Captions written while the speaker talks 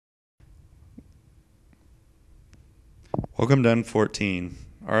Welcome to N14.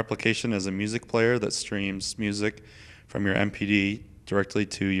 Our application is a music player that streams music from your MPD directly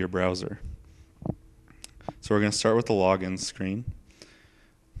to your browser. So we're going to start with the login screen.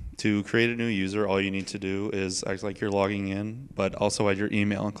 To create a new user, all you need to do is act like you're logging in, but also add your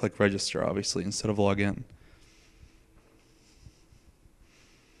email and click register, obviously, instead of log in.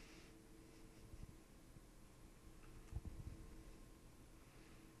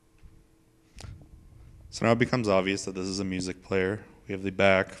 So now it becomes obvious that this is a music player. We have the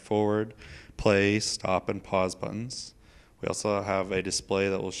back, forward, play, stop, and pause buttons. We also have a display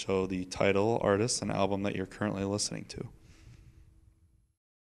that will show the title, artist, and album that you're currently listening to.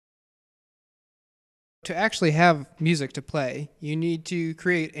 To actually have music to play, you need to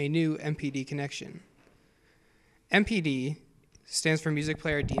create a new MPD connection. MPD stands for Music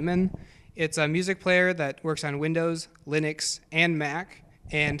Player Daemon. It's a music player that works on Windows, Linux, and Mac,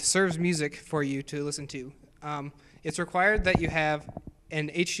 and serves music for you to listen to. It's required that you have an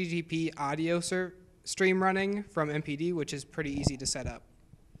HTTP audio stream running from MPD, which is pretty easy to set up.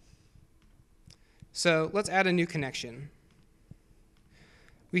 So let's add a new connection.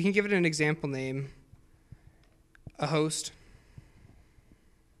 We can give it an example name, a host.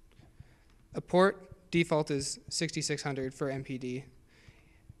 A port default is 6600 for MPD.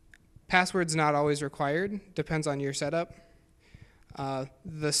 Password's not always required, depends on your setup.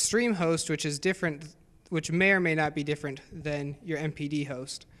 The stream host, which is different, which may or may not be different than your MPD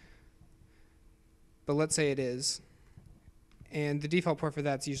host, but let's say it is, and the default port for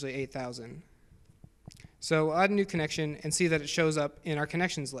that's usually 8000. So we'll add a new connection and see that it shows up in our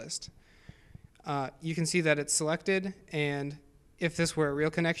connections list. You can see that it's selected, and if this were a real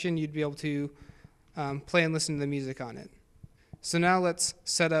connection, you'd be able to play and listen to the music on it. So now let's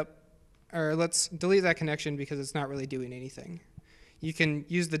delete that connection because it's not really doing anything. You can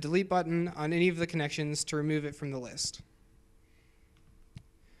use the delete button on any of the connections to remove it from the list.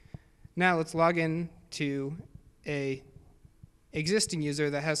 Now let's log in to a existing user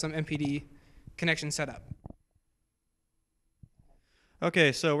that has some MPD connection set up.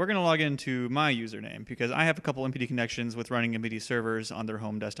 Okay, so we're going to log into my username because I have a couple MPD connections with running MPD servers on their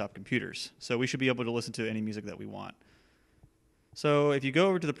home desktop computers. So we should be able to listen to any music that we want. So if you go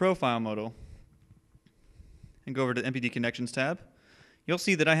over to the profile modal and go over to the MPD connections tab, you'll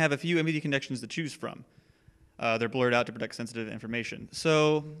see that I have a few MPD connections to choose from. They're blurred out to protect sensitive information.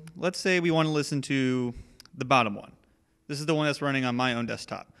 So let's say we want to listen to the bottom one. This is the one that's running on my own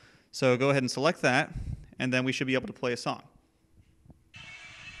desktop. So go ahead and select that, and then we should be able to play a song.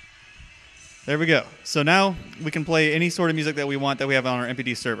 There we go. So now we can play any sort of music that we want that we have on our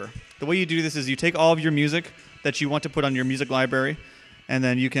MPD server. The way you do this is you take all of your music that you want to put on your music library, and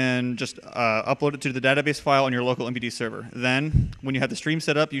then you can just upload it to the database file on your local MPD server. Then, when you have the stream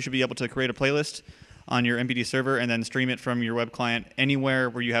set up, you should be able to create a playlist on your MPD server and then stream it from your web client anywhere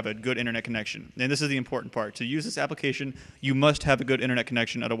where you have a good internet connection. And this is the important part. To use this application, you must have a good internet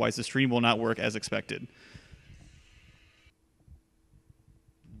connection, otherwise the stream will not work as expected.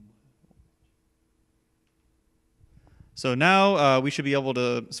 So now we should be able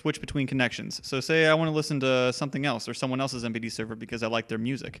to switch between connections. So say I want to listen to something else or someone else's MPD server because I like their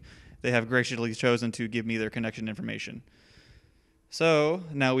music. They have graciously chosen to give me their connection information. So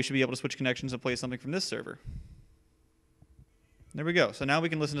now we should be able to switch connections and play something from this server. There we go. So now we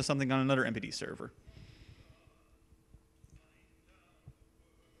can listen to something on another MPD server.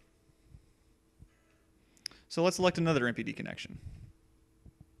 So let's select another MPD connection.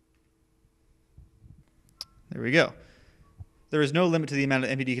 There we go. There is no limit to the amount of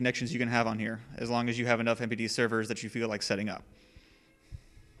MPD connections you can have on here, as long as you have enough MPD servers that you feel like setting up.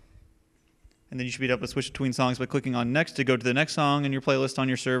 And then you should be able to switch between songs by clicking on Next to go to the next song in your playlist on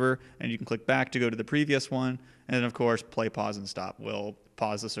your server, and you can click back to go to the previous one, and then of course play, pause, and stop will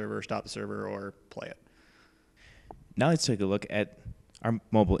pause the server, stop the server, or play it. Now let's take a look at our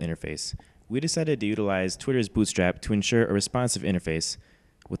mobile interface. We decided to utilize Twitter's Bootstrap to ensure a responsive interface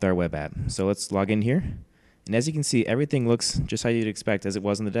with our web app. So let's log in here. And as you can see, everything looks just how you'd expect as it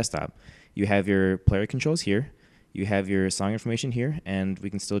was on the desktop. You have your player controls here, you have your song information here, and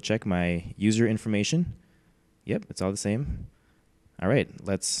we can still check my user information. Yep, it's all the same. All right,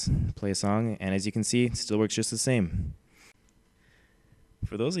 let's play a song, and as you can see, it still works just the same.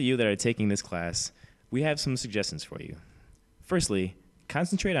 For those of you that are taking this class, we have some suggestions for you. Firstly,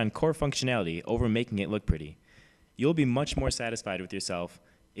 concentrate on core functionality over making it look pretty. You'll be much more satisfied with yourself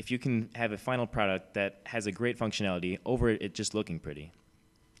if you can have a final product that has a great functionality over it just looking pretty.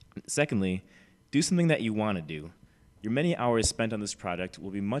 Secondly, do something that you want to do. Your many hours spent on this project will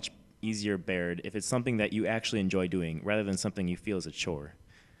be much easier bared if it's something that you actually enjoy doing rather than something you feel is a chore.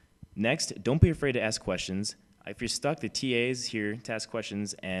 Next, don't be afraid to ask questions. If you're stuck, the TA is here to ask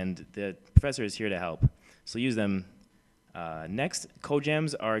questions, and the professor is here to help. So use them. Next, code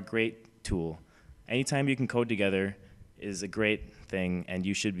jams are a great tool. Anytime you can code together is a great thing, and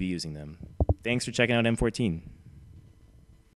you should be using them. Thanks for checking out M14.